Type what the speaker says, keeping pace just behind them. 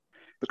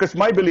Because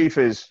my belief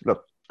is,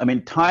 look, I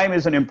mean, time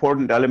is an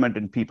important element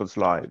in people's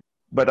lives,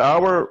 but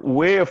our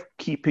way of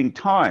keeping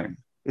time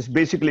is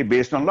basically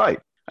based on light.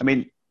 I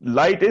mean,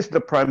 light is the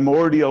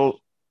primordial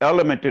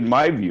element in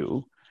my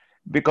view,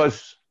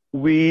 because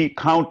we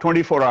count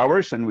 24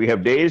 hours and we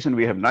have days and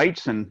we have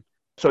nights. And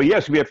so,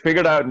 yes, we have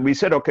figured out, we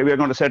said, okay, we're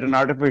going to set an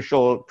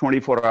artificial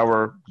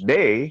 24-hour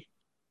day,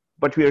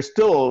 but we are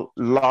still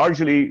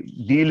largely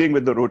dealing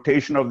with the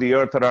rotation of the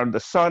earth around the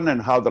sun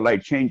and how the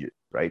light changes,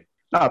 right?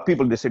 Now,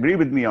 people disagree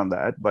with me on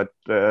that, but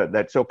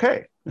that's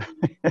okay.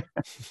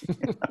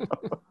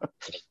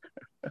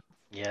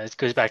 Yeah, it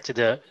goes back to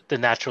the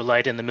natural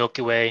light in the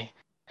Milky Way.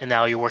 And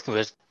now you're working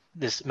with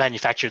this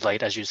manufactured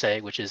light, as you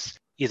say, which is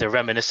either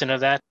reminiscent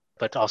of that,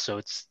 but also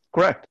it's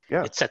correct.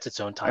 Yeah. It sets its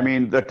own time. I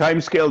mean, the time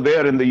scale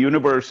there in the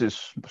universe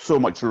is so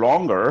much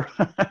longer.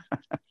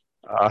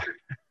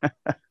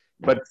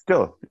 But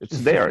still,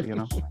 it's there, you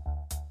know.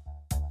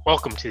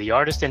 Welcome to the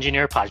Artist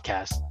Engineer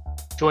Podcast.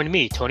 Join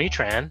me, Tony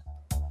Tran.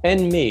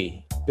 And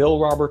me, Bill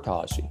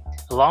Robertazzi.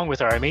 Along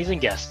with our amazing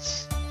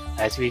guests,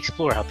 as we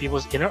explore how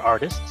people's inner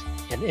artist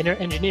and inner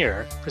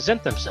engineer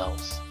present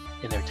themselves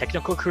in their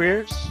technical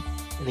careers,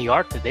 in the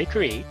art that they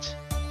create,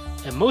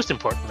 and most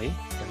importantly,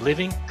 in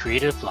living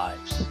creative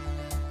lives.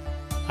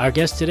 Our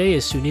guest today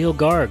is Sunil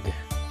Garg.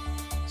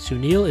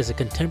 Sunil is a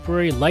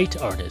contemporary light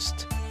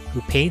artist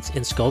who paints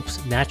and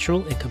sculpts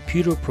natural and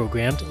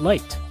computer-programmed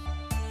light.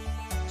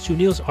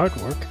 Sunil's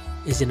artwork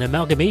is an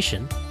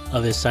amalgamation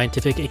of his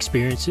scientific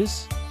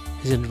experiences,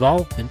 his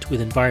involvement with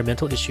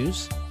environmental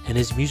issues, and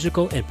his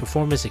musical and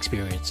performance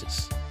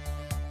experiences.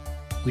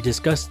 We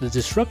discuss the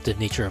disruptive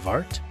nature of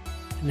art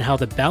and how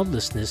the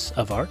boundlessness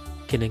of art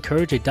can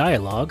encourage a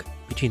dialogue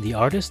between the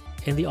artist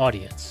and the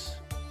audience.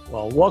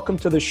 Well, welcome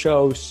to the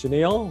show,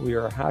 Sunil. We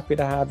are happy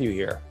to have you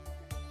here.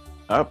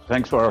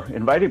 Thanks for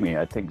inviting me.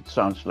 I think it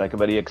sounds like a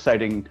very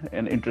exciting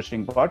and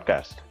interesting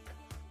podcast.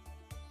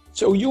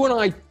 So you and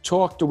I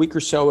talked a week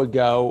or so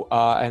ago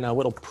and a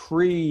little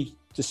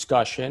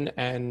pre-discussion,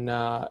 and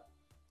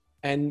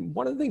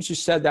one of the things you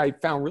said that I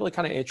found really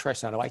kind of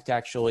interesting, I'd like to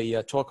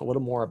actually talk a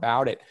little more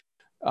about it.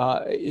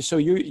 So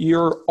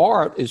your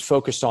art is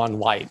focused on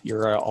light.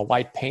 You're a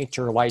light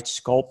painter, light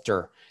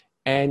sculptor,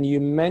 and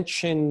you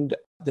mentioned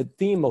the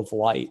theme of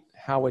light,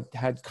 how it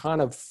had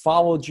kind of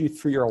followed you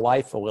through your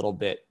life a little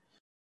bit,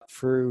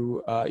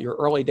 through your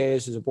early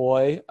days as a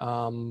boy,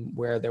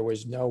 where there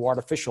was no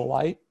artificial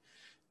light,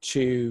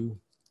 to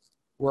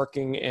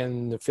working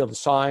in the field of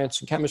science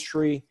and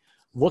chemistry,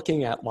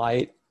 looking at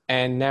light,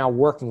 and now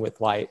working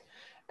with light.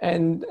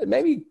 And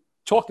maybe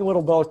talking a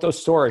little about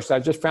those stories. I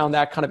just found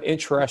that kind of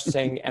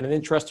interesting and an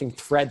interesting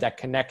thread that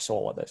connects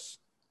all of this.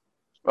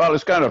 Well,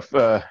 it's kind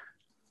of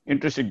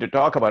interesting to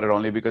talk about it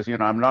only because, you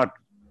know, I'm not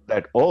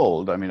that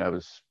old. I mean, I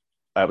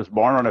was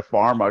born on a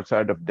farm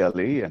outside of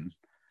Delhi, and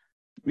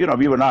you know,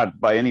 we were not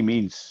by any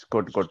means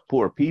quote unquote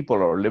poor people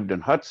or lived in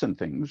huts and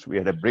things. We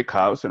had a brick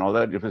house and all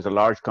that. It was a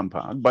large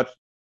compound, but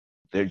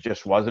there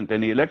just wasn't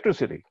any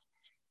electricity.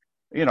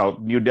 You know,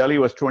 New Delhi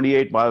was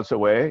 28 miles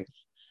away,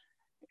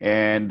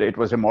 and it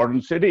was a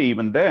modern city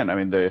even then. I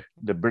mean,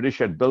 the British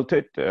had built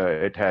it.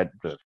 It had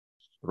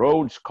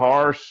roads,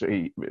 cars,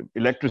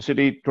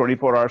 electricity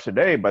 24 hours a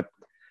day, but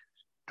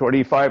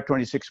 25,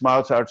 26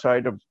 miles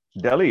outside of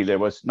Delhi, there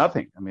was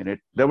nothing. I mean,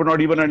 there were not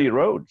even any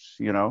roads,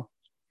 you know.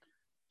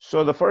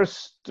 So the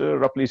first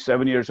roughly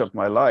 7 years of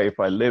my life,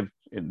 I lived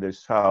in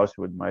this house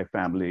with my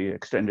family,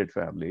 extended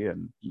family,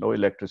 and no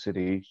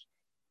electricity.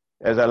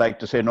 As I like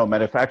to say, no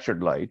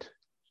manufactured light.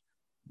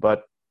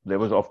 But there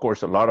was, of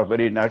course, a lot of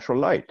very natural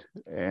light.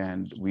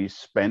 And we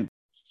spent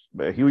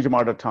a huge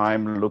amount of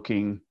time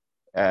looking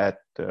at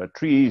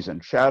trees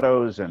and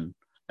shadows. And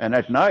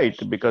at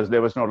night, because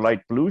there was no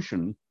light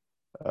pollution,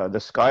 the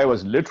sky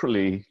was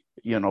literally,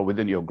 you know,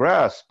 within your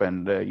grasp.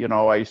 And, you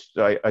know, I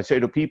say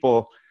to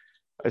people,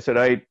 I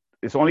said,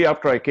 it's only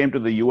after I came to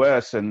the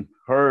US and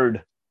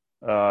heard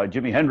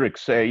Jimi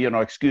Hendrix say, you know,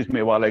 excuse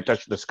me while I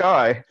touch the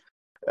sky,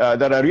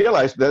 that I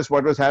realized that's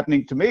what was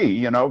happening to me,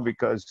 you know,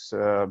 because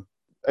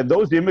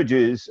those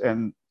images,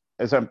 and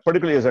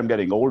particularly as I'm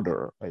getting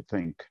older, I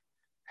think,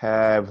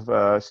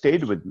 have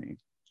stayed with me.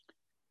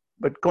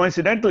 But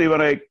coincidentally,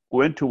 when I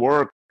went to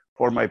work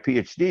for my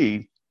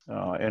PhD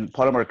in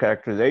polymer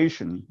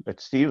characterization at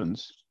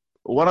Stevens,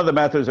 one of the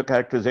methods of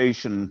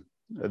characterization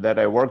that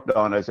I worked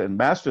on as a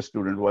master's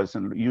student was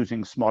in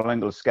using small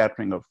angle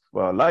scattering of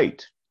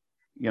light,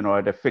 you know,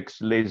 at a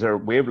fixed laser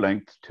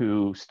wavelength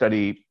to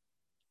study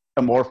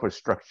amorphous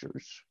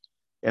structures.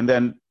 And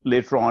then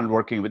later on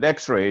working with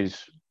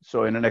X-rays,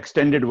 so in an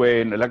extended way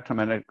in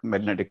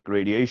electromagnetic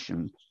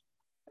radiation.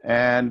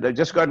 And I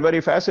just got very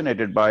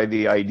fascinated by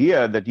the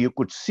idea that you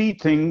could see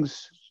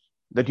things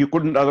that you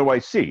couldn't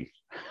otherwise see.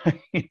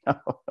 You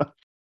know?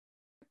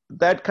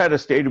 That kind of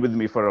stayed with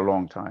me for a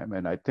long time.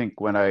 And I think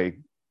when I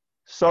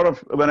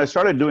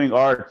started doing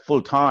art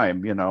full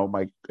time, you know,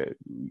 my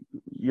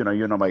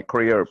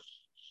career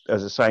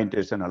as a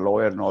scientist and a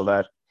lawyer and all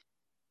that,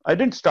 I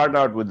didn't start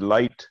out with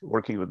light,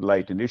 working with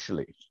light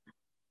initially.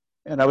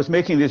 And I was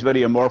making these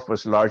very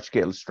amorphous,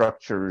 large-scale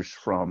structures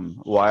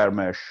from wire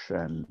mesh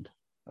and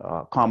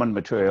common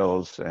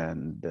materials.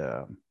 And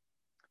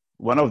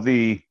one of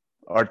the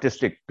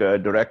artistic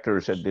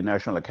directors at the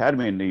National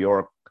Academy in New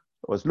York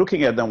was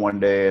looking at them one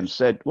day and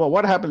said, well,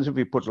 what happens if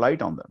we put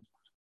light on them?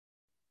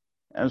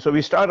 And so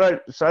we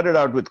started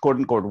out with quote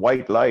unquote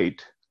white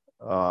light,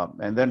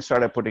 and then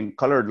started putting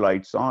colored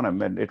lights on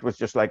them. And it was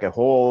just like a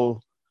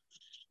whole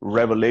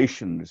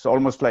revelation. It's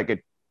almost like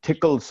it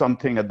tickled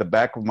something at the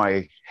back of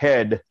my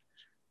head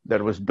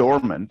that was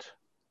dormant.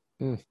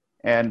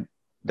 And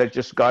that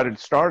just got it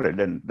started.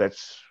 And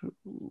that's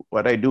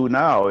what I do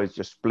now, is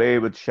just play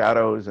with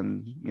shadows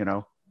and,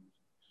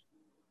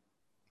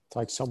 It's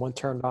like someone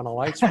turned on a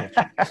light switch.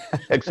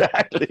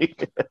 Exactly.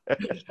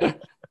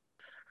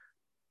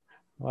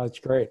 Well, that's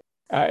great.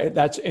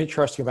 That's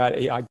interesting about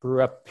it. I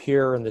grew up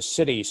here in the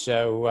city,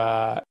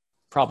 so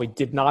probably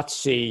did not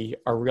see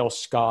a real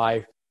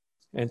sky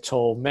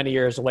until many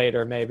years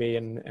later, maybe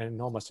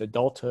in almost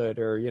adulthood,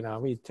 or,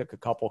 we took a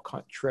couple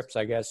trips,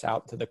 I guess,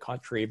 out to the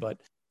country, but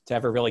to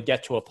ever really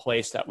get to a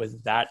place that was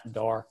that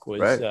dark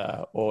was right.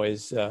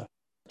 Always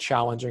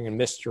challenging and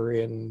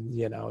mystery. And,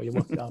 you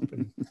looked up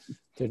and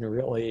didn't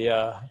really,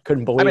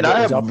 couldn't believe it.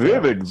 I have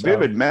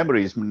vivid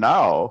memories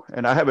now.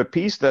 And I have a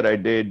piece that I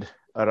did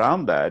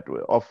around that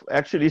of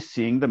actually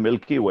seeing the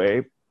Milky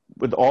Way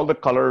with all the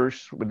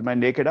colors with my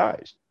naked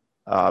eyes.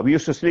 We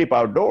used to sleep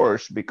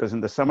outdoors because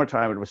in the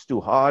summertime it was too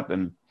hot,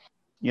 and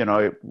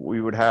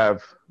we would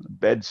have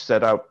beds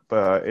set up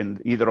in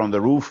either on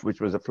the roof,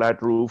 which was a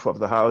flat roof of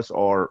the house,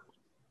 or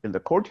in the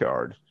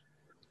courtyard.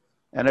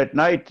 And at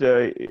night,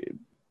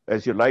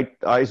 as your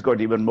eyes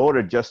got even more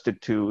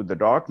adjusted to the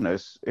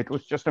darkness, it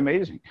was just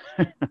amazing.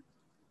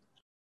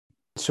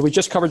 So we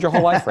just covered your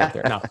whole life right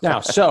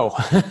there. So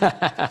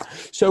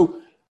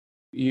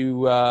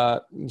you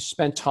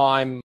spent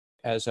time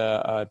as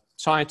a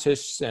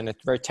scientist in a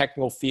very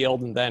technical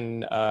field, and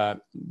then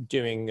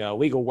doing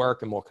legal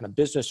work and more kind of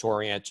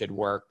business-oriented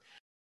work,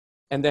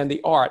 and then the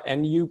art.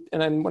 And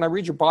then when I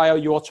read your bio,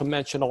 you also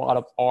mentioned a lot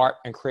of art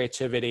and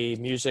creativity,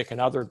 music,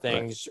 and other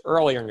things right.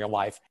 earlier in your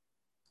life.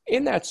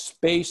 In that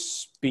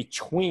space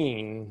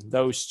between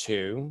those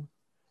two,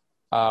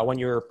 when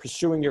you're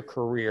pursuing your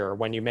career,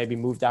 when you maybe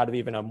moved out of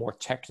even a more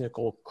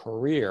technical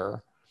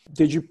career,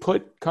 did you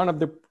put kind of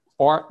the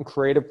art and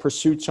creative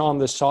pursuits on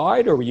the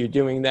side, or were you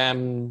doing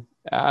them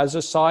as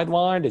a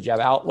sideline? Did you have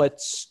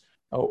outlets,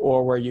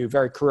 or were you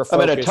very career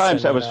focused? At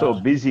times I was so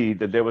busy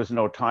that there was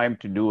no time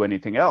to do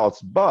anything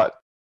else. But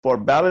for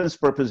balance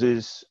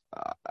purposes,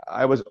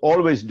 I was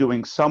always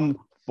doing some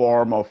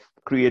form of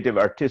creative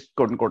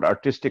quote unquote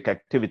artistic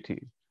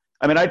activity.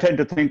 I tend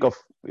to think of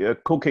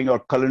cooking or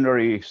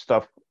culinary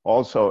stuff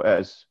also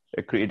as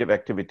a creative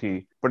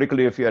activity,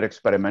 particularly if you're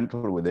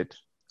experimental with it.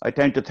 I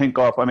tend to think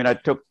of,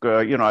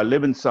 I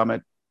live in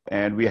Summit,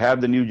 and we have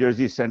the New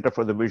Jersey Center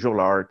for the Visual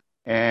Art,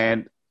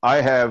 and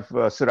I have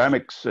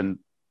ceramics, and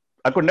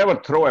I could never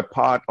throw a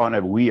pot on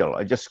a wheel.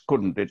 I just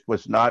couldn't. It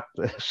was not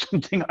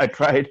something I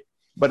tried,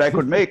 but I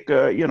could make,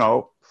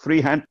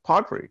 freehand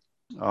pottery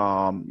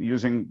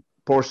using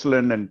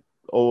porcelain and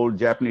old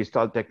Japanese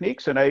style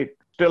techniques. And I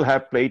still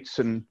have plates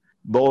and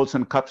bowls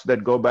and cups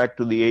that go back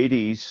to the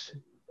 80s.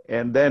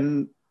 And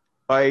then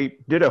I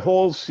did a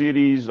whole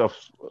series of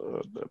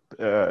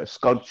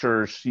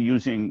sculptures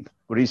using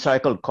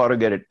recycled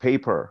corrugated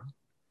paper.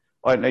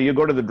 And you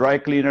go to the dry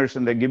cleaners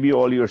and they give you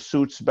all your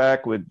suits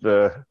back with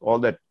all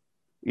that,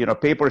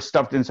 paper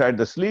stuffed inside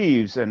the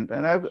sleeves. And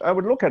I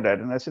would look at that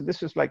and I said,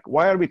 this is like,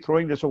 why are we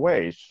throwing this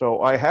away?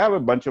 So I have a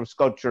bunch of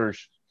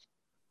sculptures.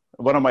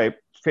 One of my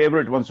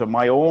favorite ones of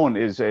my own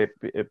is a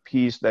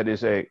piece that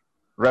is a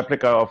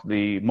replica of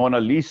the Mona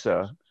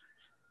Lisa,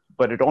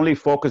 but it only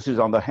focuses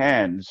on the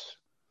hands,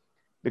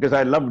 because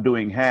I love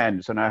doing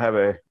hands. And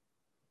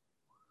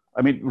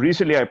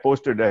recently I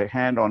posted a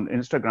hand on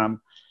Instagram,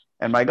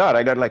 and my God,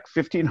 I got like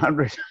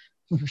 1,500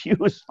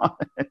 views on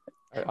it.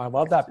 I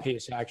love that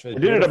piece, actually. I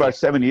did it about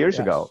 7 years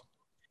ago.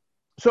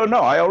 So no,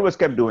 I always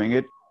kept doing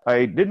it.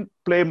 I didn't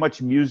play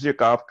much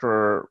music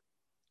after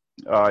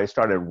I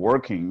started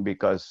working,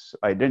 because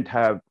I didn't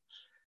have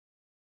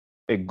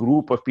a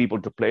group of people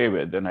to play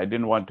with, and I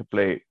didn't want to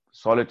play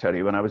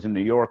solitary. When I was in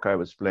New York, I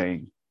was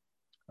playing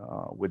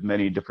with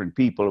many different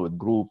people, with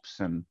groups,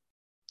 and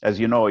as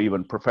you know,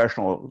 even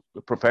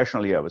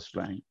professionally I was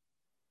playing.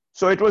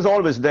 So it was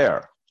always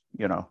there,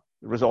 it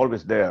was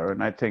always there.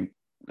 And I think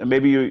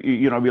maybe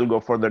we'll go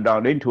further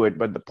down into it,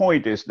 but the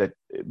point is that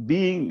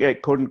being a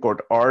quote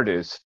unquote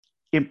artist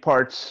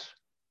imparts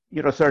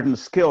certain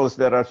skills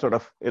that are sort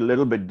of a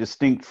little bit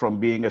distinct from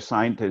being a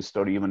scientist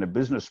or even a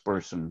business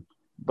person.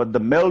 But the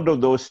meld of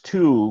those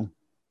two,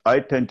 I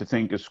tend to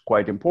think, is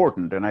quite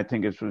important. And I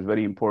think it was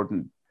very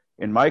important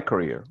in my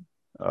career.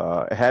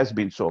 It has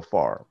been so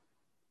far.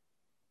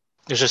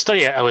 There's a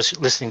study I was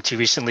listening to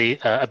recently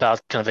about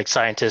kind of like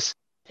scientists,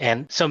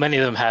 and so many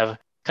of them have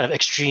kind of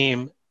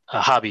extreme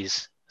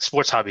hobbies,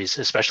 sports hobbies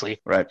especially.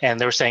 Right. And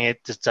they were saying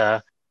it's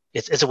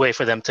a way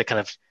for them to kind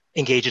of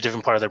engage a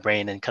different part of their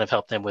brain and kind of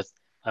help them with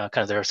kind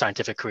of their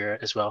scientific career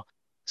as well.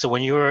 So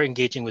when you were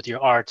engaging with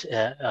your art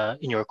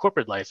in your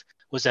corporate life,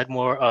 was that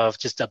more of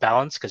just a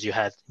balance because you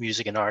had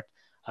music and art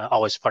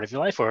always part of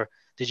your life, or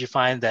did you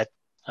find that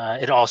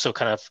it also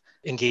kind of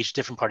engaged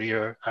different part of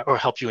your or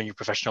helped you in your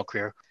professional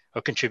career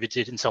or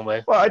contributed in some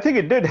way? Well, I think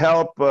it did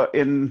help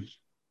in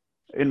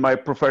my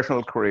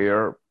professional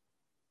career.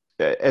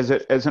 As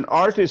an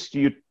artist,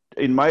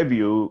 in my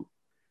view,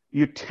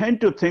 you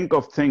tend to think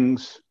of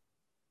things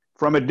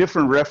from a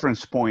different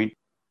reference point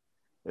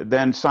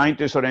than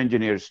scientists or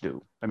engineers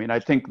do. I mean, I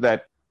think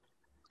that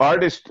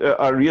artists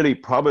are really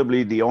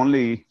probably the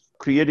only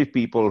creative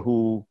people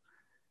who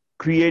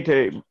create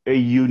a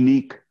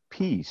unique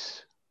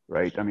piece,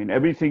 right? I mean,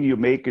 everything you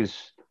make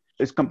is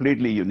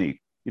completely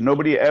unique.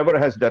 Nobody ever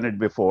has done it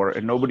before,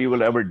 and nobody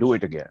will ever do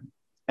it again.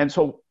 And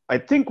so I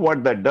think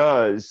what that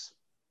does,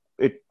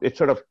 it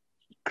sort of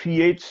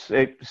creates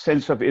a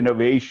sense of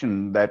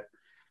innovation that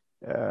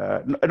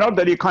not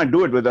that you can't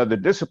do it with other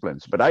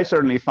disciplines, but I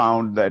certainly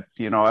found that,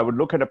 I would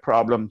look at a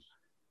problem.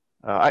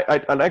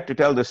 I like to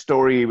tell the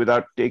story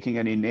without taking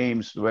any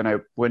names. When I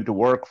went to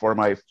work for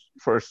my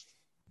first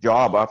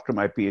job after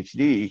my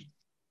PhD,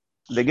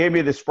 they gave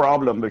me this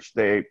problem, which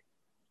they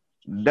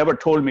never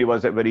told me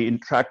was a very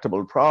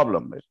intractable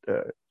problem.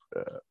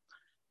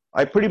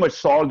 I pretty much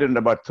solved it in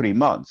about 3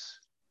 months.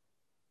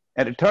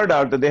 And it turned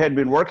out that they had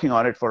been working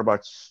on it for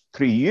about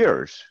 3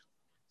 years.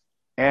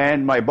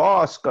 And my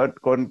boss, quote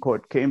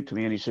unquote, came to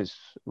me and he says,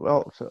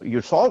 well, so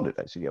you solved it.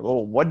 I said, yeah,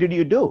 well, what did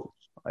you do?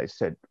 I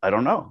said, I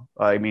don't know.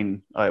 I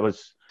mean, I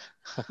was,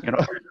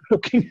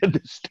 looking at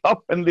this stuff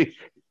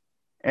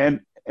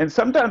and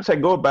sometimes I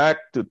go back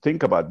to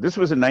think about this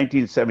was in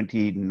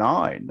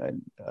 1979.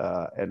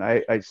 And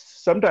I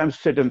sometimes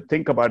sit and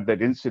think about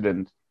that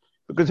incident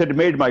because it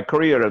made my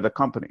career at the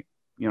company.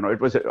 It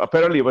was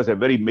a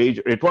very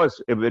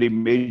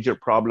major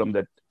problem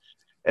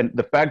and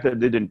the fact that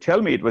they didn't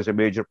tell me it was a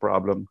major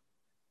problem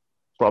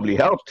probably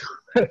helped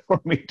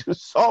for me to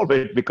solve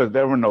it because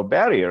there were no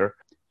barrier.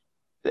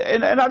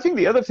 And I think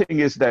the other thing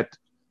is that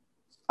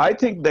I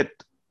think that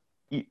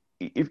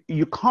if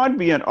you can't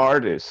be an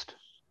artist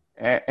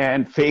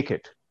and fake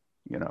it,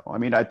 I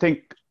mean, I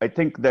think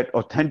that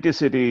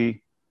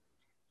authenticity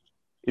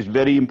is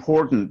very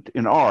important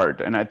in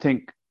art. And I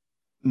think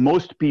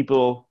most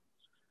people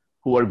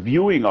who are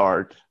viewing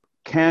art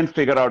can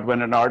figure out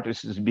when an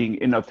artist is being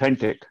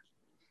inauthentic.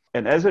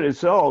 And as a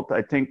result,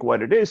 I think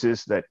what it is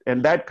that,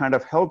 and that kind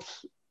of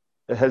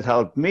has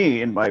helped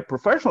me in my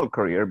professional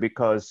career,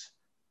 because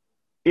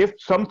if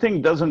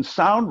something doesn't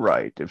sound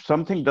right, if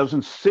something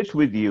doesn't sit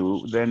with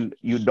you, then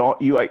you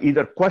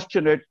either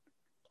question it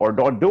or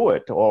don't do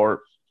it,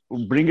 or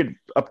bring it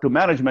up to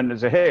management and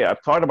say, hey, I've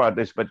thought about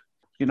this, but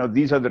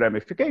these are the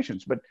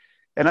ramifications.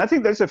 And I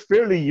think that's a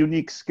fairly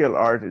unique skill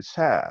artists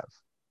have.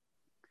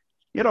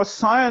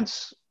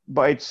 Science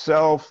by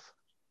itself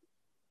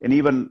and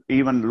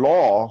even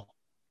law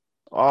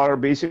are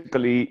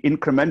basically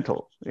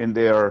incremental in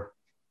their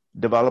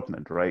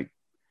development, right?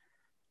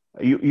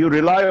 You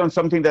rely on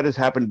something that has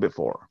happened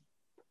before.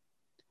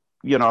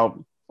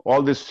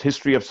 All this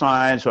history of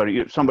science,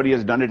 or somebody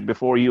has done it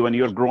before you and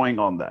you're growing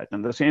on that.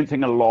 And the same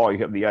thing in law, you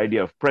have the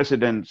idea of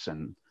precedents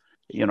and,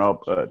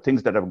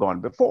 things that have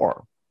gone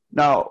before.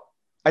 Now,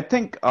 I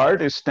think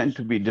artists tend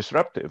to be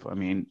disruptive. I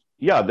mean,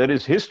 yeah, there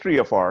is history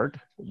of art.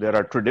 There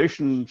are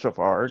traditions of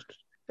art.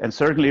 And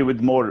certainly with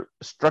more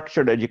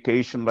structured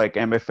education like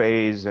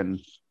MFAs and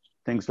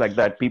things like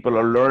that, people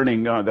are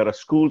learning. There are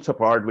schools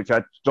of art, which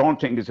I don't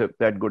think is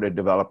that good at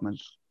development.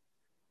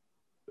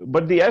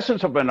 But the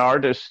essence of an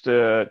artist,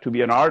 to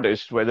be an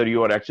artist, whether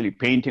you are actually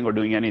painting or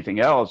doing anything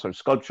else, or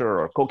sculpture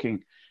or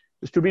cooking,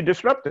 is to be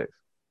disruptive.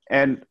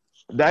 And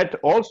that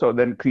also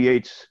then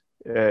creates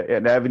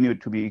an avenue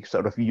to be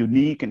sort of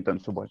unique in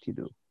terms of what you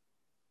do.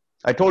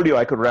 I told you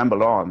I could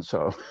ramble on,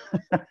 so.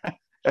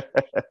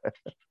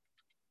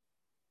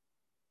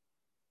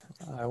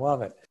 I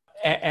love it.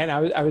 And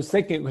I was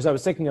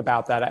thinking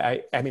about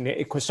that. I mean,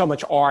 because so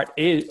much art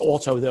is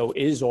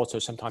also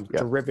sometimes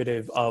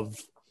derivative of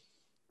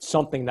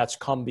something that's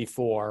come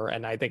before.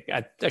 And I think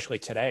especially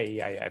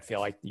today, I feel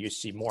like you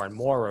see more and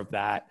more of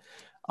that.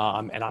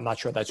 And I'm not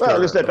sure that's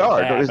well, is that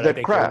art bad, or is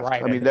that craft?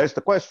 Right. I mean, that's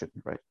the question,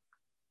 right?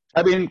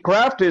 I mean,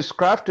 craft is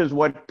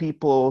what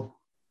people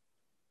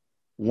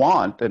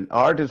want, and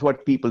art is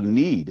what people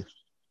need,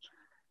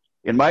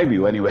 in my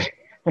view, anyway.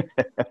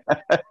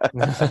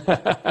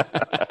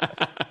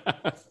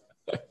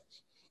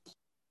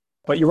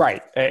 But you're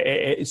right.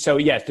 So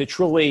yes, the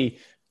truly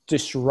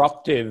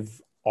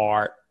disruptive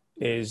art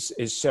is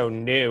so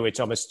new. It's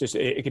almost just,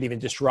 it could even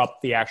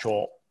disrupt the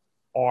actual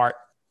art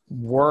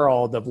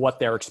world of what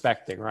they're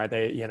expecting, right?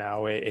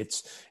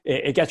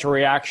 It gets a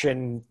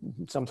reaction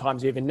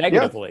sometimes even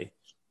negatively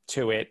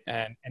to it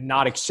and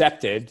not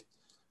accepted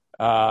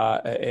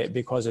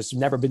because it's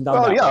never been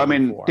done. Well, yeah, I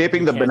mean, before.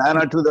 Taping the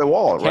banana to the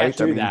wall, right? Can't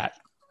do that.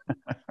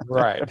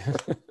 Right.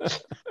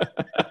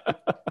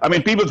 I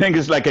mean, people think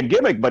it's like a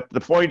gimmick, but the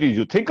point is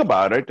you think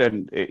about it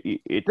and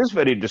it is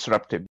very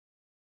disruptive.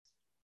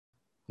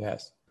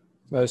 Yes.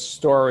 The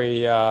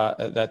story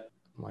that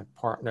My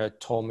partner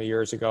told me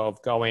years ago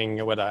of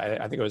going with I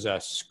think it was a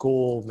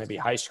school, maybe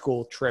high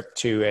school trip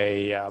to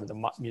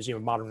the Museum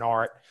of Modern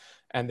Art.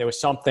 And there was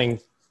something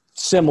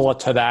similar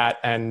to that.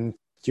 And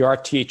the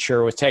art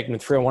teacher was taking them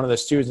through, and one of the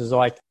students was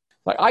like,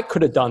 I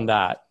could have done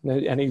that.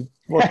 And he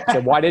looked and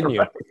said, why didn't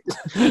you?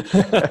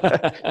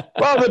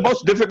 Well, the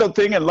most difficult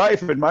thing in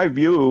life, in my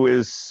view,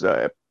 is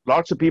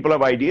lots of people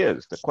have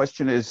ideas. The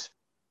question is,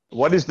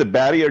 what is the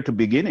barrier to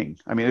beginning?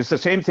 I mean, it's the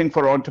same thing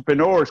for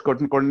entrepreneurs,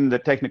 quote unquote, in the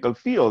technical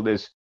field,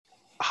 is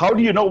how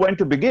do you know when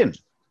to begin?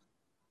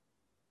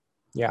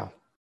 Yeah.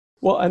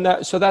 Well,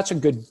 and so that's a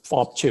good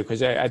follow-up too,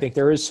 because I think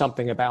there is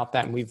something about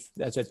that. And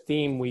as a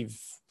theme, we've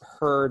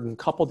heard in a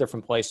couple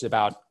different places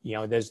about,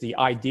 there's the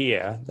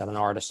idea that an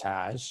artist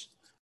has,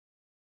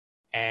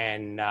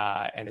 and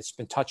it's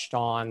been touched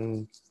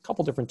on a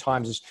couple different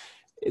times.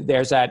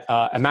 There's that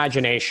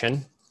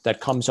imagination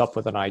that comes up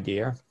with an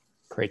idea,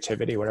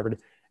 creativity, whatever.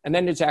 And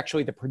then there's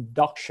actually the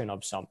production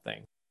of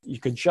something. You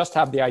could just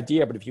have the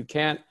idea, but if you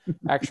can't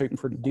actually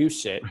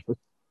produce it,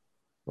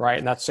 right?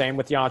 And that's same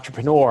with the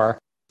entrepreneur,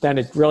 then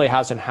it really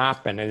hasn't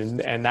happened.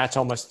 And that's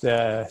almost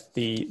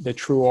the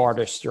true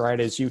artist, right?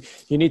 Is you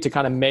need to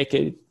kind of make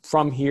it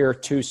from here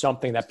to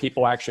something that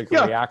people actually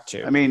can react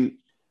to. I mean,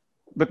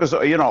 because,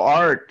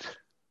 art,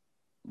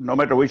 no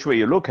matter which way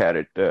you look at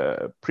it,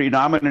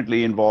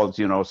 predominantly involves,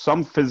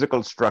 some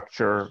physical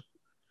structure,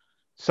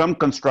 some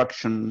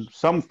construction,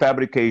 some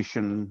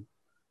fabrication.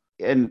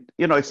 And,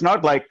 it's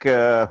not like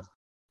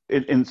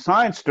in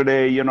science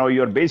today,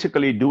 you're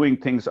basically doing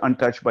things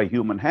untouched by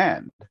human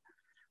hand.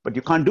 But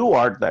you can't do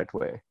art that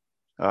way.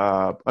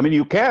 I mean,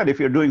 you can if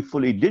you're doing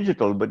fully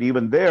digital, but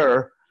even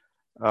there,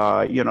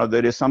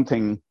 there is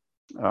something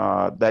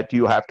that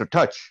you have to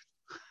touch.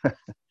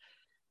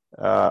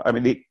 I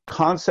mean, the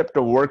concept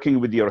of working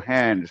with your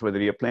hands, whether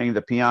you're playing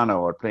the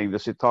piano or playing the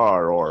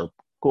sitar or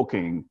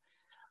cooking,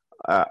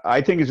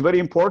 I think is very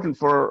important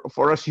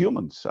for us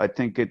humans. I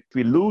think if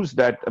we lose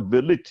that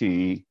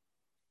ability,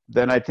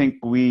 then I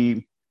think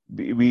we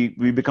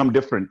become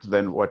different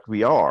than what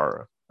we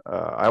are.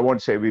 I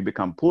won't say we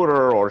become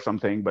poorer or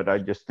something, but I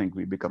just think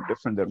we become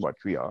different than what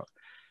we are.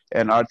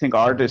 And I think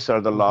artists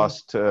are the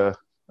last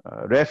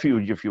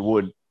refuge, if you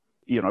would,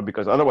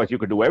 because otherwise you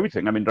could do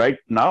everything. I mean, right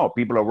now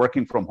people are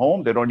working from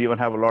home. They don't even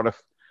have a lot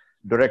of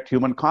direct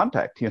human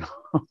contact,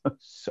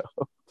 So.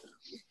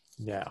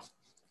 Yeah.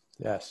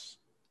 Yes.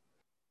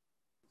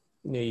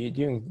 You're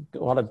doing a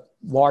lot of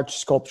large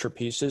sculpture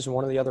pieces. And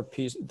one of the other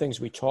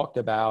things we talked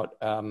about,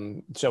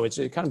 so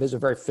it kind of is a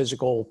very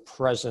physical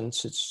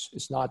presence.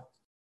 It's not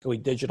really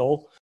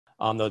digital,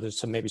 though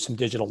there's maybe some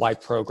digital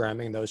light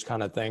programming, those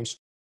kind of things.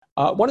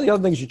 One of the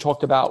other things you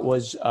talked about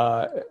was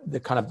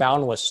the kind of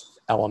boundless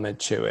element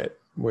to it,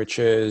 which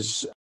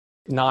is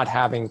not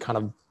having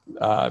kind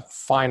of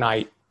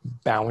finite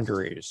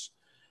boundaries.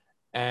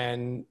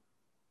 And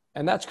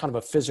that's kind of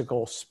a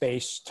physical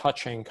space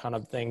touching kind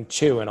of thing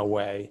too, in a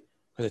way,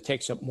 because it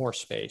takes up more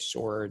space,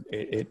 or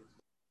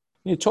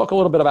you talk a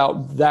little bit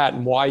about that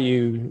and why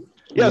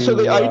so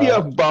the idea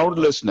of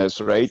boundlessness,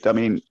 right? I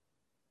mean,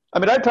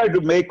 I try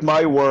to make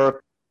my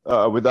work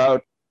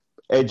without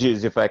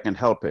edges if I can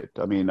help it.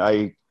 I mean,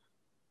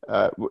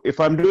 if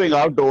I'm doing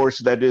outdoors,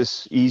 that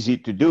is easy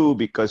to do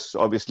because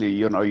obviously,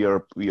 you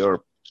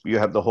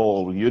have the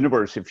whole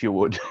universe, if you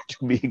would,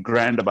 to be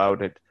grand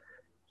about it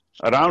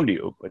around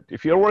you. But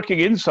if you're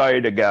working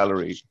inside a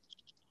gallery,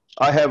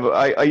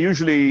 I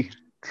usually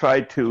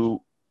try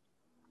to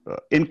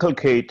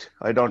inculcate,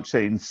 I don't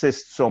say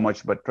insist so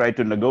much, but try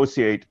to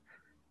negotiate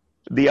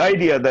the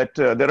idea that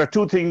there are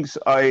two things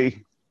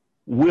I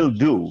will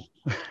do.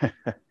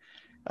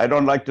 I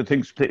don't like to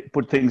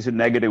put things in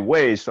negative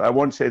ways, so I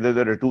won't say that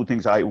there are two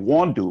things I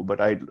won't do,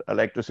 but I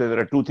like to say there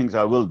are two things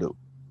I will do.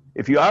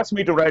 If you ask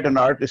me to write an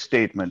artist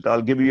statement,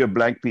 I'll give you a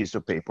blank piece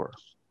of paper,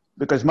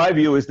 because my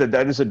view is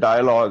that is a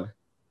dialogue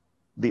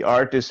the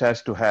artist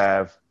has to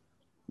have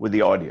with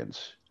the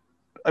audience.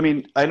 I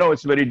mean, I know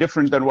it's very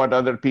different than what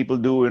other people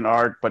do in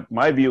art, but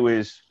my view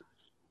is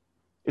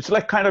it's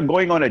like kind of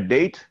going on a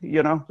date,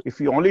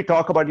 If you only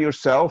talk about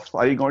yourself,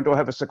 are you going to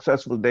have a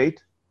successful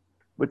date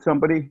with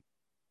somebody?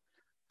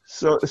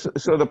 So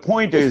the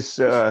point is,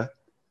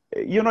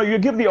 you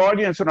give the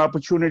audience an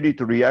opportunity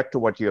to react to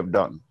what you have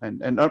done.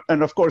 And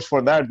of course,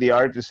 for that, the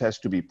artist has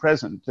to be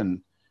present.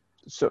 And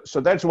so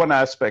that's one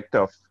aspect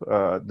of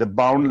the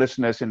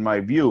boundlessness in my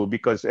view,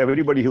 because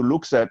everybody who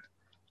looks at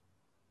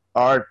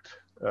art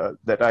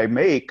that I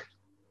make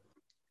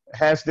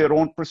has their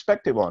own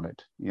perspective on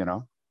it,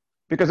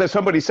 Because as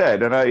somebody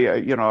said, and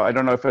I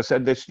don't know if I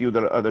said this to you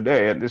the other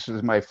day, and this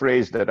is my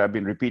phrase that I've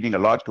been repeating a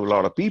lot to a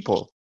lot of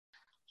people.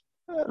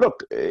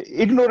 Look,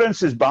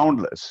 ignorance is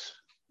boundless,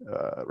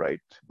 right?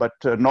 But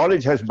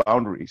knowledge has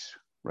boundaries,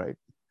 right?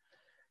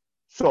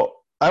 So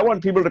I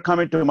want people to come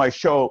into my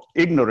show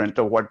ignorant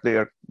of what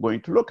they're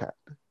going to look at,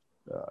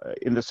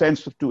 in the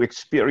sense of to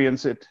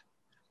experience it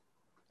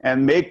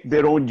and make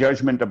their own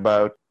judgment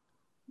about,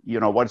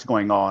 what's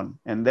going on.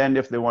 And then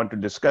if they want to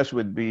discuss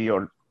with me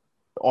or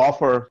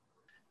offer,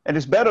 and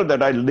it's better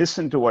that I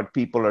listen to what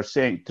people are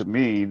saying to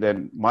me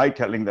than my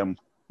telling them,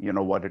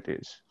 what it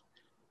is.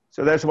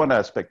 So that's one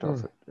aspect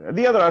of it.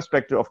 The other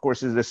aspect, of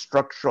course, is the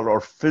structural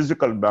or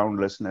physical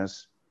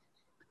boundlessness,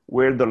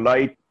 where the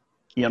light,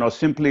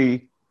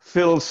 simply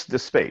fills the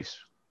space.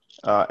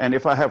 And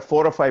if I have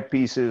 4 or 5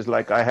 pieces,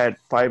 like I had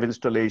 5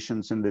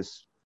 installations in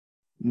this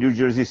New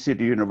Jersey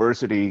City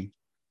University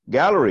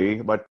gallery,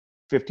 about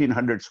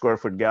 1,500 square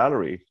foot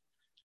gallery,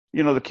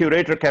 the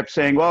curator kept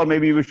saying, well,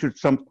 maybe we should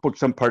put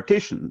some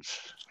partitions.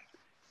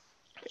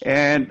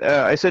 And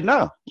I said,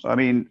 no,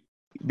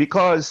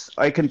 because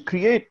I can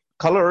create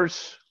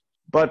colors,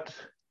 but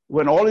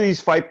when all of these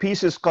 5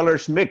 pieces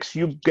colors mix,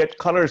 you get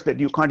colors that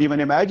you can't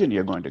even imagine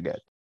you're going to get.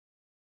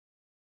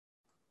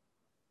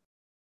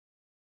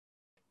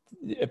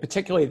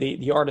 Particularly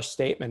the artist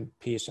statement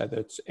piece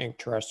that's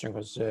interesting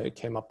was it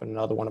came up in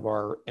another one of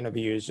our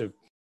interviews.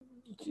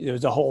 There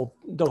was the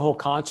whole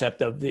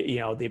concept of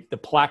the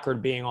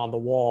placard being on the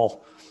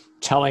wall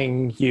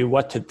telling you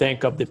what to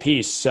think of the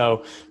piece.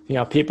 So,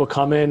 people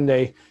come in,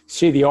 they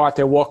see the art,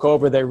 they walk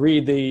over,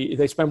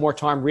 they spend more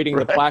time reading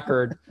the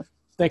placard,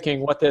 thinking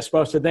what they're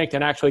supposed to think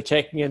than actually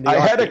taking in the art.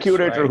 I had a piece,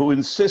 curator right? who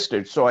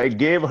insisted, so I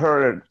gave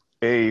her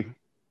a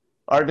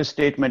artist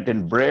statement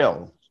in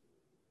Braille.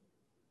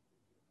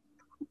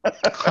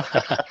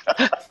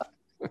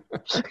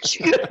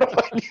 She had no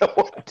idea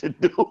what to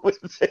do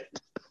with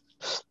it.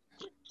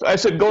 So I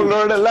said, go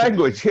learn a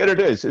language. Here it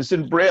is. It's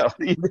in Braille.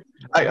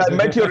 I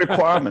met your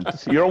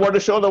requirements. You don't want to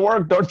show the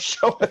work? Don't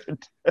show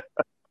it.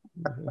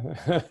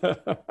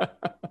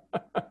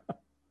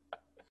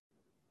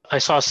 I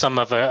saw some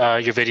of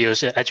your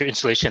videos at your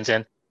installations,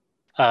 and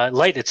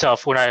light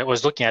itself, when I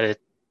was looking at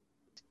it,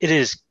 it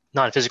is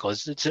non-physical.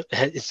 It's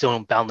its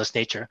own boundless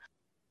nature.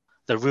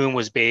 The room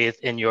was bathed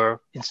in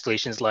your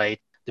installation's light.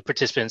 The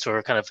participants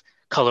were kind of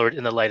colored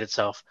in the light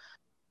itself.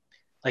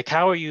 Like,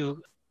 how are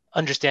you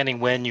understanding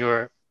when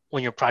your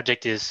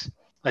project is,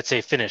 let's say,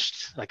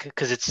 finished? Like,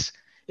 because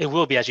it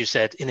will be, as you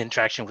said, in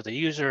interaction with the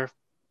user,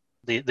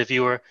 the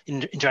viewer,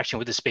 in interaction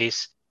with the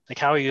space. Like,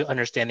 how are you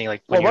understanding,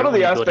 like, when one of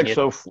the building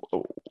aspects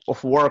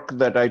of work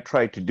that I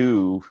try to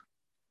do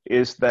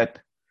is that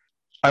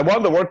I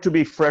want the work to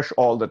be fresh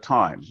all the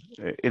time,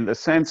 in the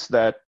sense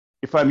that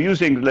if I'm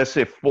using, let's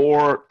say,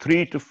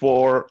 3 to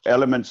 4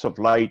 elements of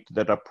light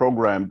that are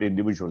programmed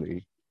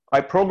individually,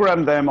 I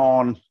program them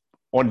on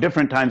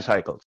different time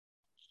cycles.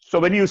 So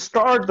when you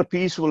start, the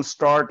piece will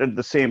start at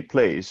the same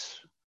place.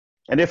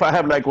 And if I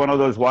have like one of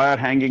those wire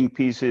hanging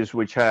pieces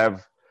which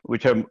have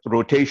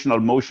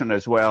rotational motion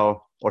as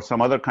well, or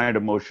some other kind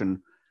of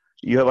motion,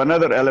 you have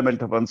another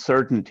element of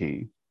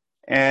uncertainty.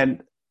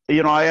 And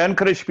I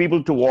encourage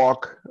people to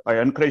walk. I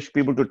encourage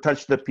people to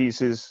touch the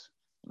pieces.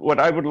 What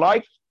I would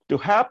like to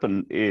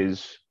happen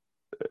is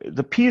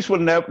the piece will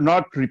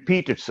not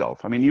repeat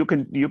itself. You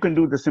can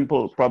do the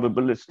simple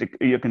probabilistic,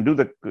 you can do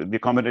the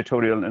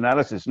combinatorial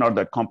analysis, not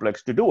that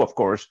complex to do, of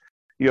course.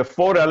 You have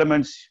 4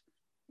 elements,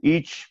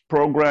 each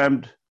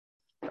programmed,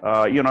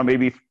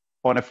 maybe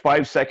on a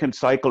 5-second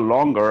cycle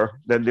longer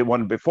than the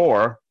one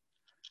before.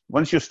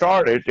 Once you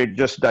start it, it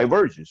just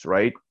diverges,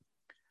 right?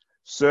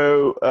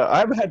 So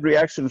I've had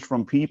reactions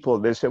from people.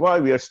 They say,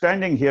 well, we are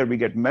standing here, we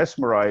get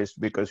mesmerized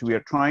because we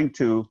are trying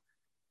to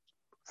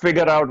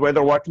figure out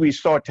whether what we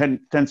saw 10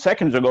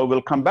 seconds ago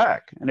will come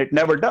back, and it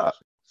never does.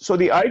 So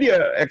the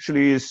idea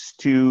actually is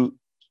to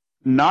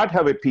not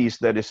have a piece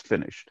that is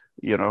finished.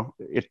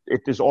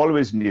 It is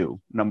always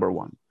new, number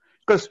one,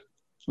 because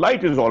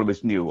light is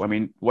always new.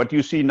 What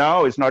you see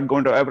now is not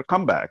going to ever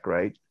come back,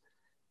 right?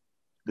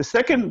 The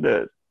second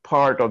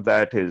part of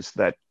that is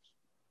that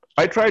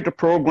I try to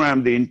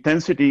program the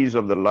intensities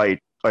of the light.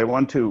 I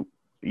want to,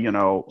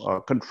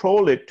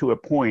 control it to a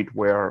point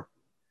where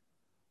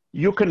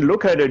you can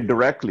look at it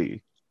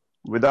directly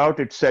without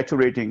it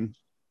saturating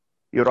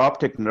your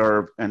optic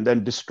nerve and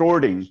then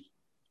distorting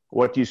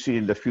what you see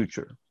in the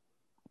future.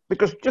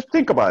 Because just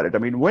think about it.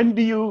 When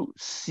do you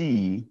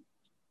see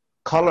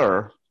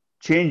color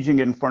changing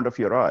in front of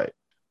your eye?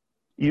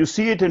 You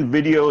see it in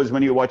videos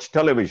when you watch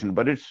television,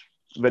 but it's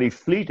very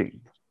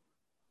fleeting.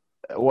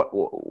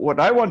 What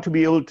I want to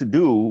be able to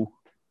do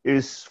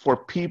is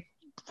for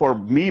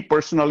me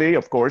personally,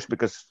 of course,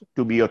 because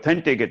to be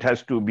authentic, it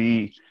has to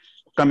be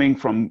coming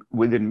from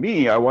within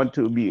me. I want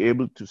to be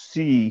able to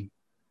see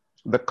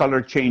the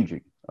color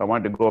changing. I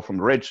want to go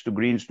from reds to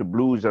greens to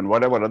blues and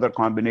whatever other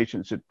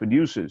combinations it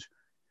produces,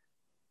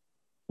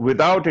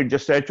 without it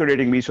just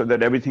saturating me so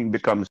that everything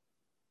becomes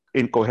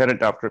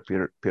incoherent after a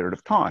period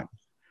of time.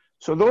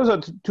 So those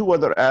are two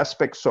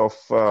aspects of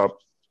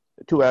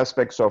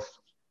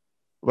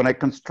when I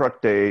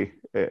construct an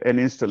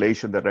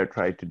installation that I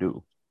try to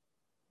do.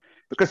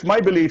 Because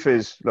my belief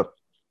is, look,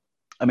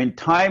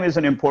 time is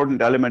an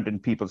important element in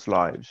people's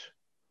lives,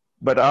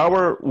 but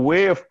our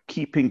way of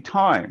keeping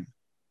time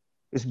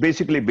is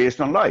basically based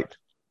on light.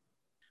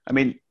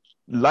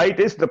 Light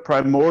is the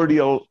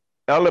primordial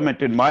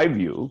element in my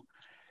view,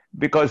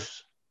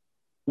 because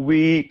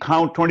we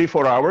count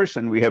 24 hours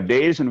and we have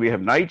days and we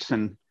have nights.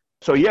 And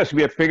so, yes,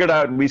 we have figured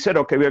out, we said,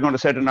 okay, we're going to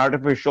set an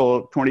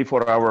artificial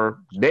 24-hour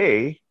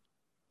day.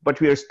 but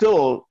we are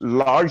still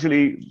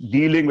largely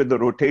dealing with the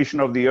rotation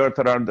of the Earth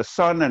around the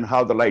sun and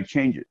how the light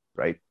changes,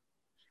 right?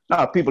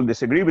 Now, people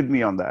disagree with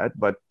me on that,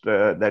 but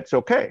that's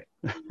okay.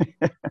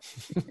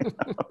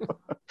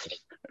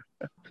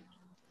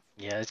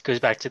 Yeah, it goes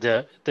back to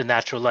the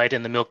natural light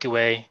in the Milky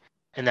Way,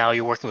 and now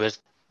you're working with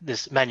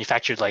this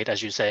manufactured light,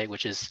 as you say,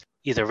 which is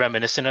either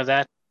reminiscent of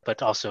that,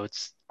 but also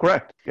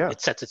Correct. Yeah.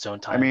 it sets its own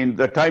time. I mean,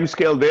 the time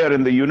scale there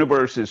in the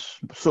universe is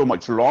so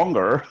much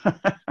longer,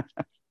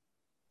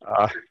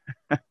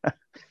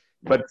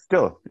 but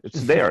still,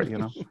 it's there, you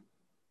know.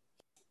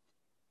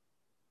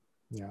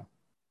 Yeah.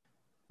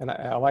 And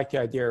I like the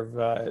idea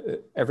of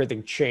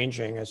everything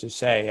changing, as you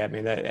say. I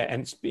mean,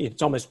 and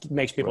it almost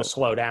makes people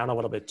slow down a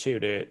little bit too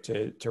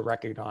to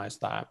recognize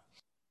that.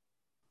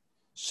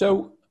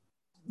 So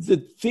the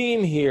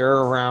theme here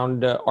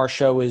around our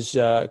show is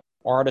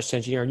artist,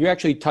 engineer. And you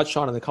actually touched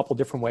on it in a couple of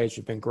different ways.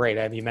 You've been great.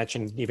 You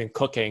mentioned even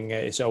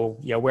cooking. So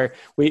we're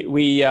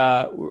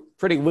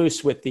pretty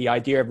loose with the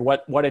idea of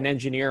what an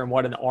engineer and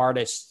what an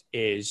artist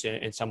is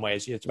in some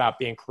ways. It's about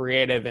being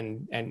creative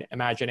and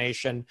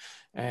imagination.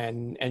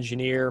 And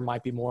engineer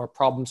might be more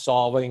problem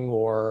solving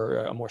or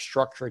a more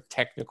structured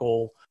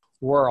technical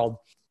world.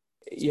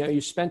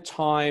 You spent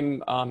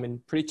time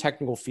in pretty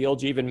technical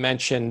fields. You even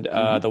mentioned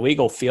the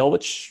legal field,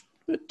 which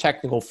is a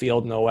technical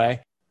field in a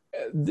way.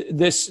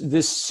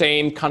 This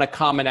same kind of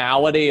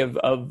commonality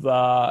of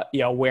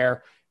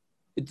where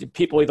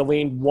people either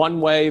lean one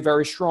way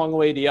very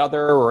strongly, the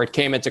other, or it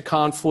came into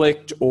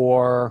conflict,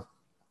 or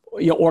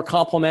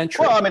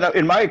complementary. Well, I mean,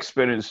 in my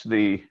experience,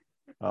 the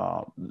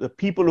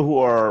people who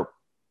are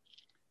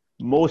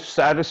most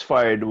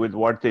satisfied with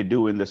what they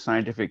do in the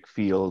scientific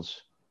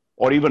fields,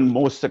 or even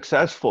most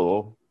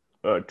successful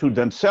to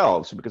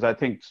themselves, because I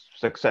think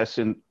success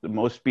in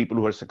most people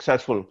who are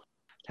successful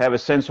have a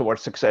sense of what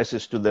success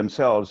is to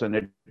themselves, and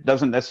it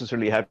doesn't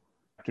necessarily have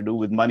to do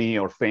with money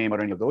or fame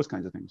or any of those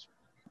kinds of things.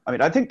 I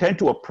mean, I think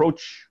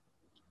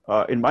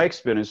in my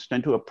experience,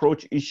 tend to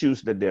approach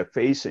issues that they're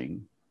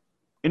facing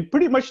in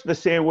pretty much the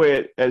same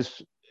way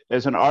as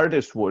an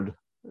artist would,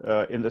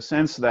 in the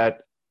sense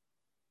that,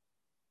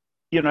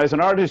 as an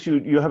artist,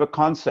 you have a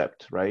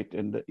concept, right?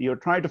 And you're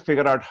trying to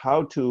figure out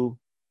how to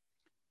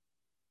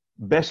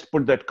best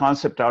put that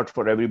concept out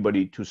for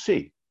everybody to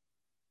see.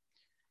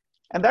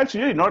 And that's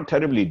really not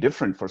terribly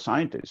different for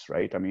scientists,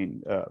 right? I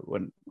mean,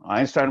 when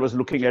Einstein was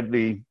looking at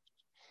the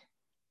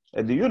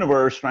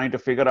universe, trying to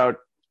figure out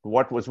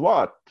what was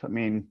what, I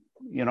mean,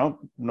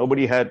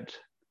 nobody had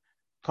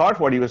thought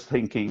what he was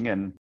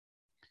thinking.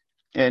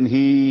 And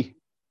he,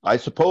 I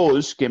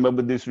suppose, came up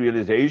with this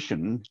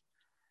realization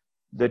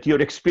that your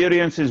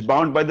experience is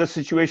bound by the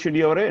situation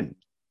you're in,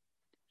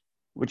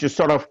 which is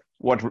sort of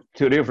what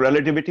theory of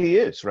relativity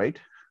is, right?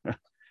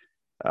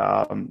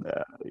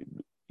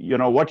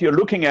 What you're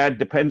looking at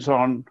depends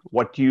on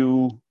what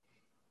you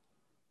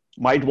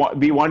might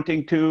be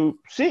wanting to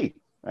see,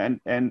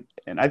 and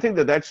I think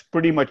that's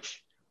pretty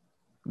much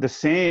the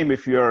same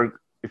if you're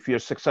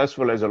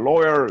successful as a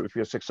lawyer, if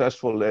you're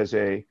successful as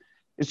it's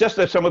just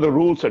that some of the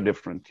rules are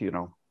different.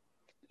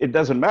 It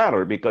doesn't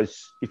matter,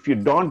 because if you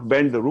don't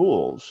bend the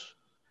rules,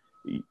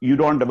 you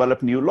don't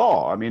develop new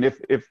law. I mean,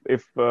 if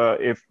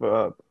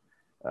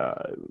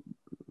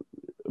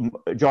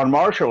John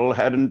Marshall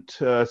hadn't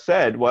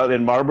said, well,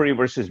 in Marbury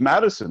versus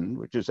Madison,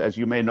 which is, as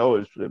you may know,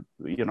 is a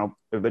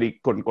very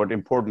quote unquote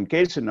important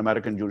case in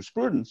American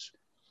jurisprudence,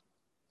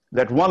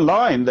 that one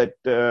line that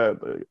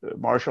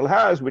Marshall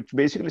has, which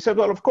basically said,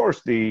 well, of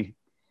course,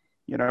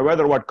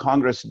 whether what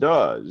Congress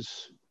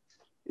does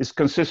is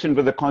consistent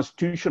with the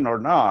Constitution or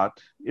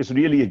not is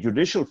really a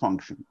judicial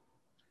function.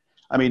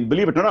 I mean,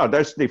 believe it or not,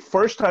 that's the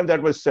first time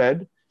that was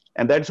said,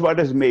 and that's what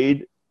has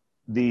made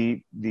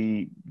the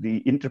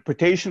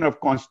interpretation of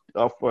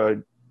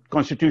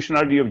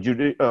constitutionality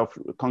of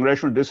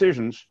congressional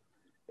decisions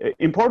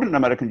important in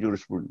American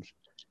jurisprudence.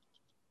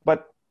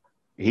 But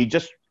he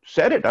just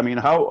said it. I mean,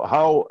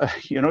 how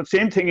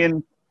same thing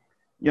in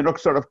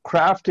sort of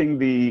crafting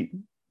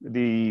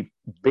the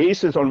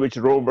basis on which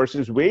Roe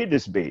versus Wade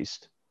is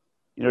based.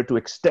 To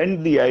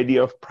extend the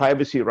idea of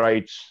privacy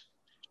rights,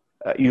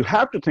 you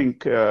have to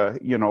think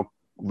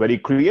very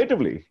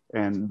creatively.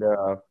 And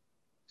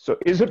so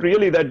is it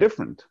really that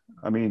different?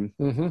 I mean...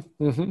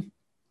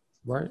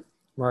 Right.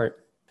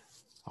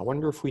 I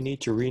wonder if we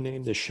need to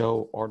rename the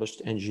show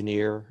Artist,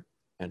 Engineer,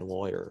 and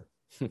Lawyer.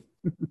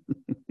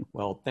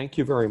 Well, thank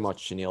you very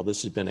much, Sunil.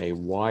 This has been a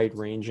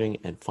wide-ranging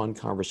and fun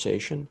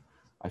conversation.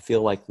 I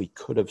feel like we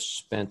could have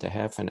spent a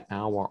half an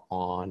hour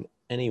on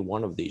any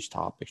one of these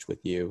topics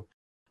with you: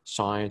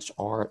 science,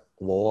 art,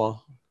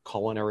 law,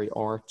 culinary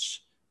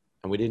arts,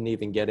 and we didn't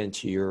even get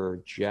into your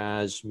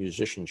jazz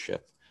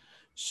musicianship.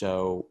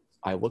 So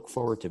I look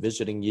forward to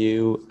visiting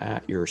you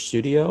at your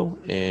studio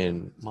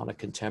in Monarch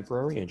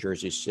Contemporary in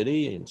Jersey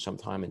City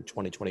sometime in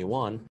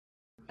 2021,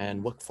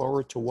 and look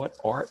forward to what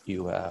art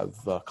you have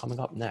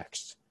coming up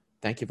next.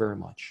 Thank you very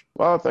much.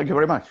 Well, thank you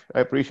very much. I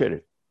appreciate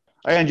it.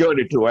 I enjoyed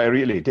it too. I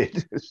really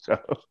did. So.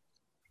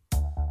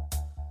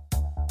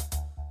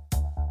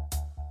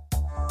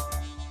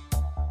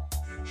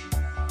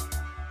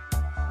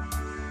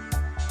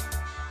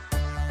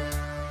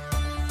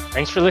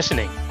 Thanks for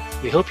listening.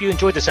 We hope you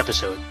enjoyed this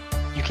episode.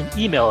 You can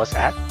email us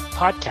at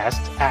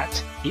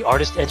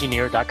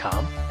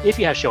podcast@theartistengineer.com if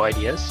you have show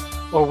ideas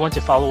or want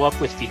to follow up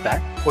with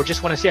feedback or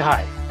just want to say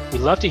hi.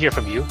 We'd love to hear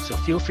from you, so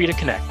feel free to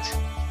connect.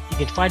 You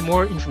can find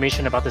more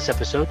information about this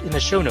episode in the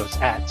show notes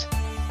at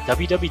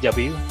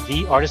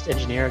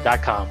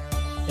www.theartistengineer.com.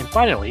 And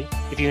finally,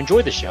 if you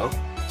enjoyed the show,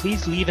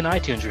 please leave an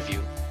iTunes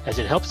review as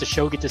it helps the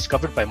show get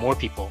discovered by more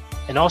people.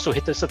 And also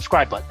hit the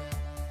subscribe button.